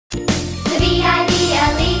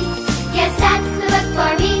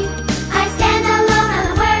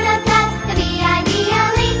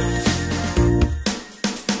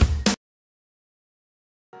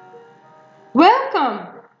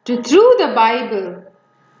to Through the Bible.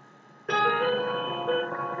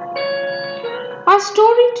 Our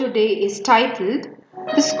story today is titled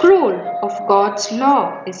The Scroll of God's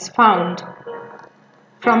Law is Found,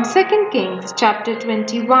 from 2 Kings chapter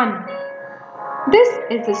 21. This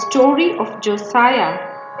is the story of Josiah,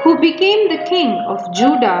 who became the king of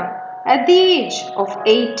Judah at the age of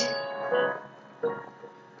 8.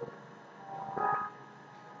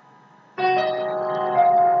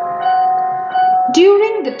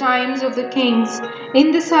 During the times of the kings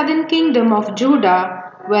in the southern kingdom of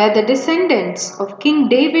Judah, where the descendants of King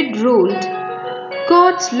David ruled,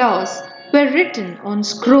 God's laws were written on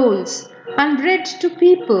scrolls and read to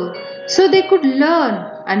people so they could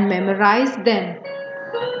learn and memorize them.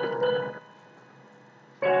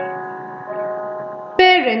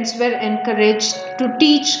 Parents were encouraged to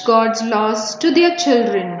teach God's laws to their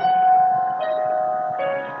children.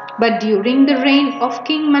 But during the reign of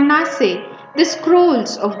King Manasseh, the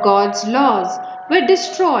scrolls of God's laws were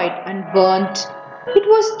destroyed and burnt. It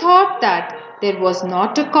was thought that there was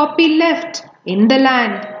not a copy left in the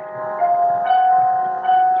land.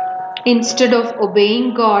 Instead of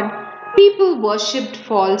obeying God, people worshipped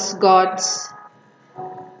false gods.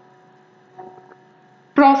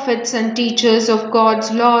 Prophets and teachers of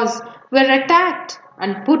God's laws were attacked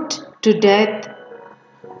and put to death.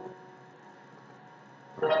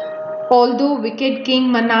 Although wicked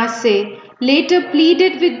King Manasseh later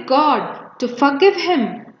pleaded with God to forgive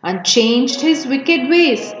him and changed his wicked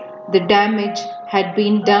ways, the damage had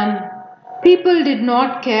been done. People did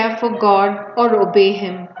not care for God or obey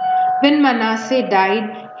him. When Manasseh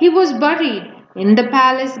died, he was buried in the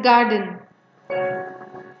palace garden.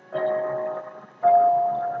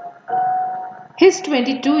 His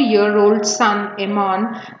 22-year-old son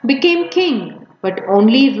Amon became king, but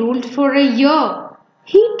only ruled for a year.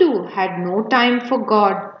 He too had no time for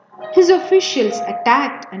God. His officials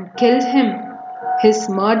attacked and killed him. His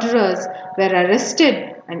murderers were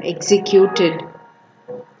arrested and executed.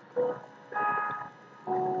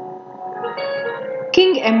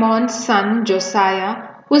 King Amon's son Josiah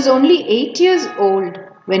was only 8 years old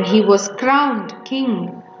when he was crowned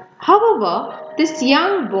king. However, this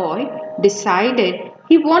young boy decided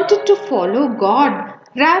he wanted to follow God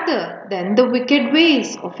rather than the wicked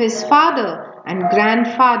ways of his father and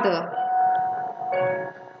grandfather.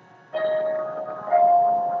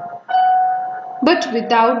 But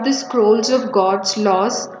without the scrolls of God's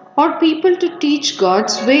laws or people to teach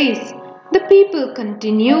God's ways, the people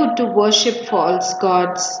continued to worship false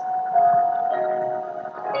gods.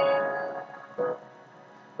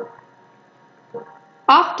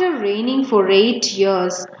 After reigning for 8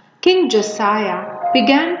 years, King Josiah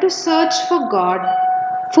began to search for God.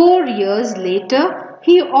 4 years later,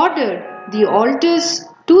 he ordered the altars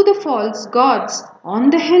to the false gods on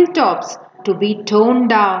the hilltops to be torn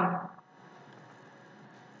down.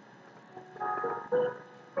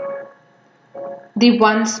 The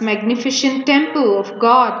once magnificent temple of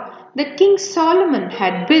God that King Solomon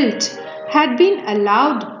had built had been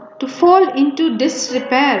allowed to fall into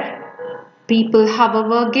disrepair. People,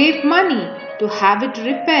 however, gave money to have it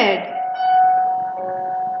repaired.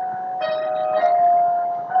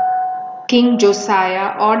 King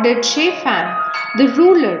Josiah ordered Shaphan, the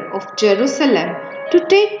ruler of Jerusalem, to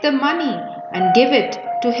take the money and give it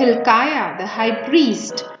to Hilkiah, the high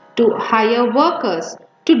priest, to hire workers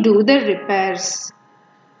to do the repairs.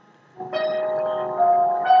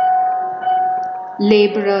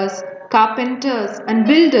 Laborers, carpenters, and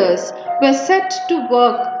builders were set to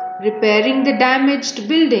work repairing the damaged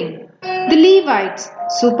building. The Levites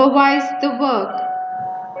supervised the work.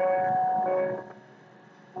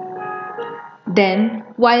 Then,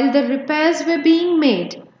 while the repairs were being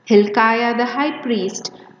made, Hilkiah the high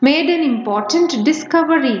priest made an important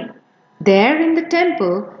discovery. There in the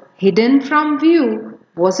temple, hidden from view,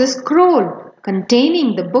 was a scroll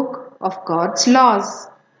containing the book of God's laws.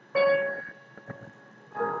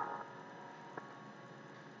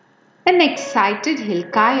 An excited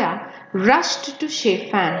Hilkiah rushed to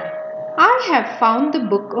Shaphan. "I have found the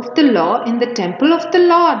book of the law in the temple of the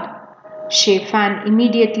Lord." Shaphan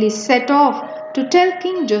immediately set off to tell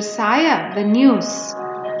King Josiah the news.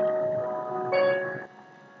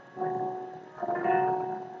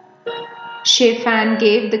 Shaphan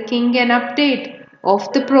gave the king an update of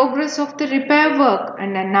the progress of the repair work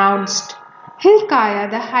and announced, "Hilkiah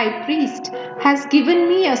the high priest has given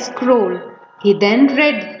me a scroll." He then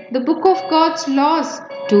read the book of God's laws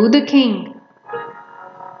to the king.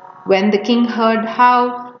 When the king heard how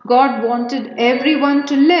God wanted everyone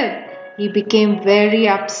to live, he became very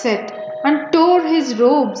upset and tore his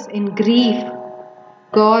robes in grief.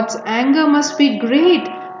 God's anger must be great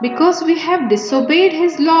because we have disobeyed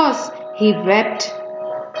his laws, he wept.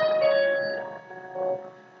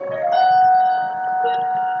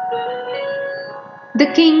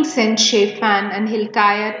 The king sent Shaphan and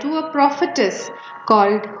Hilkiah to a prophetess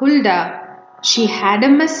called Huldah. She had a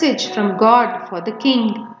message from God for the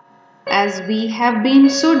king. As we have been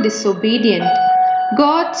so disobedient,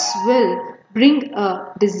 God's will bring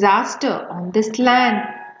a disaster on this land.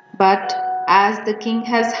 But as the king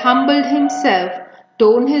has humbled himself,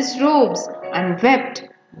 torn his robes, and wept,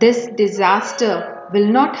 this disaster will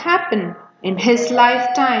not happen in his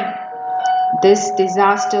lifetime. This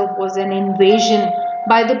disaster was an invasion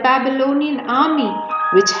by the Babylonian army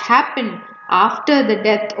which happened after the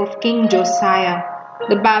death of King Josiah.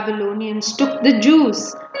 The Babylonians took the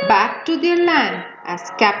Jews back to their land as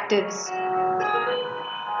captives.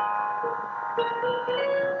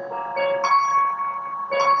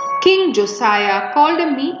 King Josiah called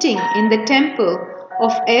a meeting in the temple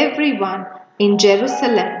of everyone in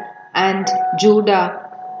Jerusalem and Judah,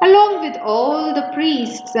 along with all the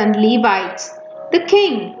priests and Levites. The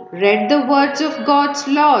king read the words of God's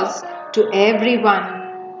laws to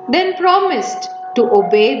everyone, then promised to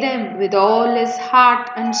obey them with all his heart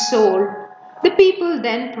and soul. The people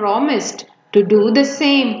then promised to do the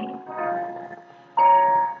same.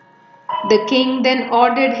 The king then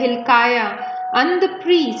ordered Hilkiah and the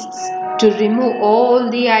priests to remove all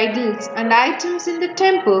the idols and items in the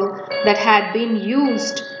temple that had been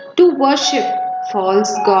used to worship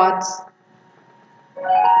false gods.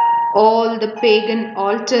 All the pagan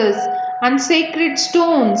altars and sacred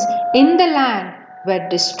stones in the land were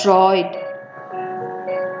destroyed.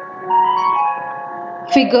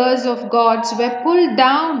 Figures of gods were pulled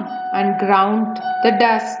down and ground to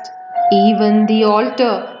dust. Even the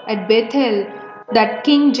altar at Bethel that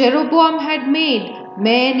King Jeroboam had made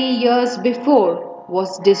many years before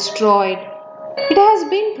was destroyed. It has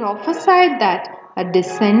been prophesied that a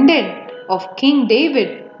descendant of King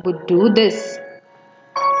David would do this.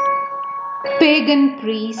 Pagan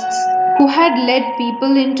priests who had led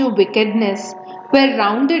people into wickedness were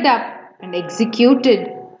rounded up and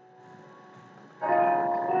executed.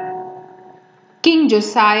 King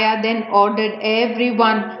Josiah then ordered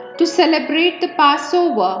everyone to celebrate the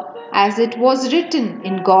Passover as it was written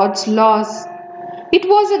in God's laws. It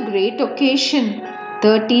was a great occasion.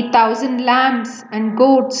 30,000 lambs and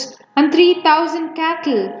goats and 3,000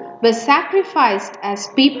 cattle were sacrificed as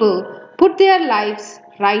people put their lives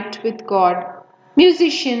right with God.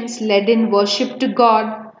 Musicians led in worship to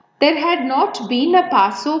God. There had not been a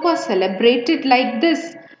Passover celebrated like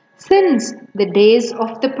this since the days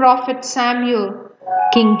of the prophet Samuel.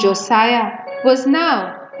 King Josiah was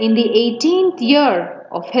now in the 18th year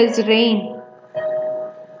of his reign.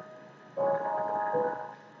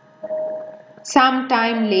 Some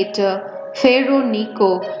time later, Pharaoh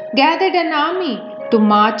Necho gathered an army to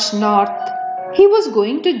march north. He was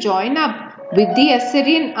going to join up with the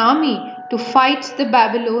Assyrian army to fight the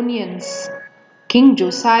Babylonians. King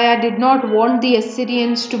Josiah did not want the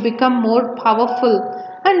Assyrians to become more powerful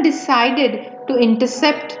and decided to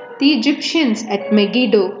intercept the Egyptians at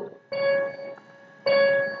Megiddo.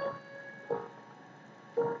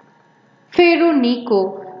 Pharaoh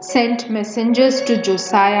Necho sent messengers to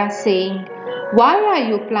Josiah saying, "Why are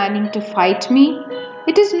you planning to fight me?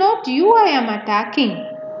 It is not you I am attacking.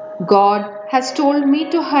 God has told me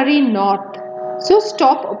to hurry north, so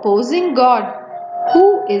stop opposing God. Who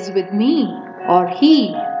is with me, or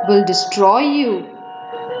he will destroy you."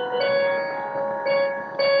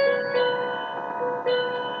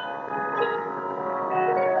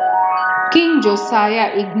 King Josiah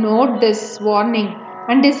ignored this warning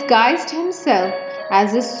and disguised himself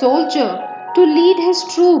as a soldier to lead his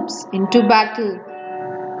troops into battle.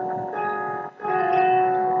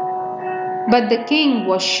 But the king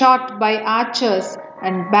was shot by archers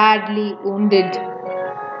and badly wounded.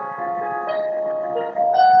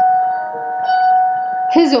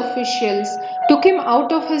 His officials took him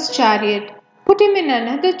out of his chariot, put him in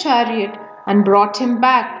another chariot, and brought him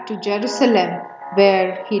back to Jerusalem,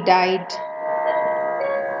 where he died.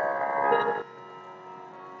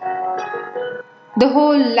 The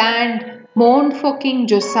whole land mourned for King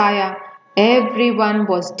Josiah. Everyone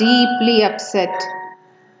was deeply upset.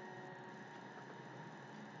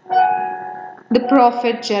 The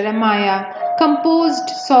prophet Jeremiah composed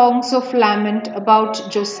songs of lament about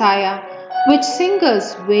Josiah, which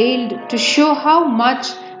singers wailed to show how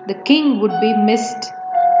much the king would be missed.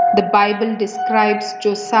 The Bible describes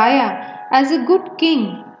Josiah as a good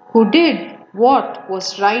king who did what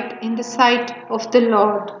was right in the sight of the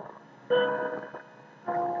Lord.